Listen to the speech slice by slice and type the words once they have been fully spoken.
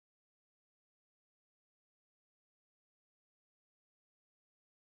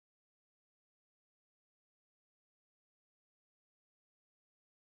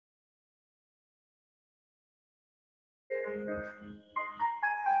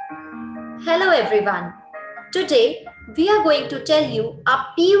Hello everyone. Today we are going to tell you a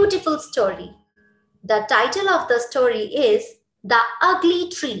beautiful story. The title of the story is The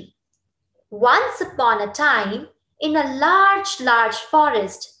Ugly Tree. Once upon a time, in a large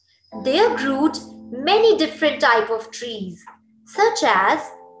forest, there grew many different type of trees, such as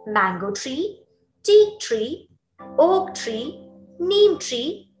mango tree, teak tree, oak tree, neem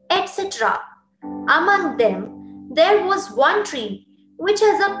tree, etc. Among them, there was one tree which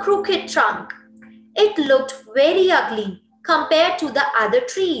has a crooked trunk. It looked very ugly compared to the other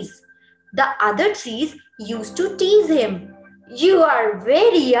trees. The other trees used to tease him. You are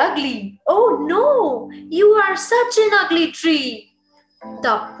very ugly. Oh no, you are such an ugly tree.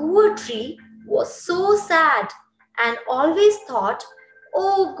 The poor tree was so sad and always thought,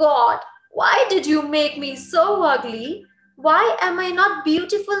 oh God, why did you make me so ugly? Why am I not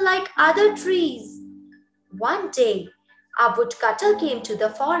beautiful like other trees? One day, a woodcutter came to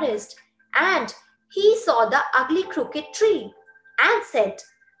the forest and he saw the ugly crooked tree and said,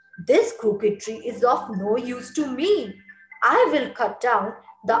 this crooked tree is of no use to me. I will cut down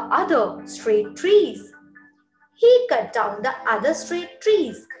the other straight trees. He cut down the other straight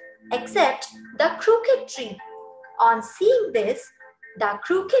trees except the crooked tree. On seeing this, the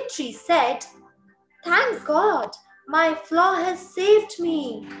crooked tree said, thank God, my flaw has saved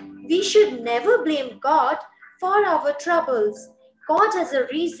me. We should never blame God for our troubles. God has a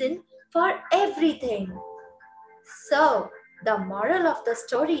reason for everything. So, the moral of the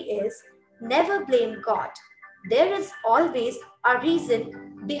story is never blame God. There is always a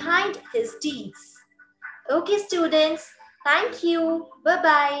reason behind his deeds. Okay, students, thank you. Bye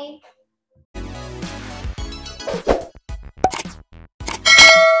bye.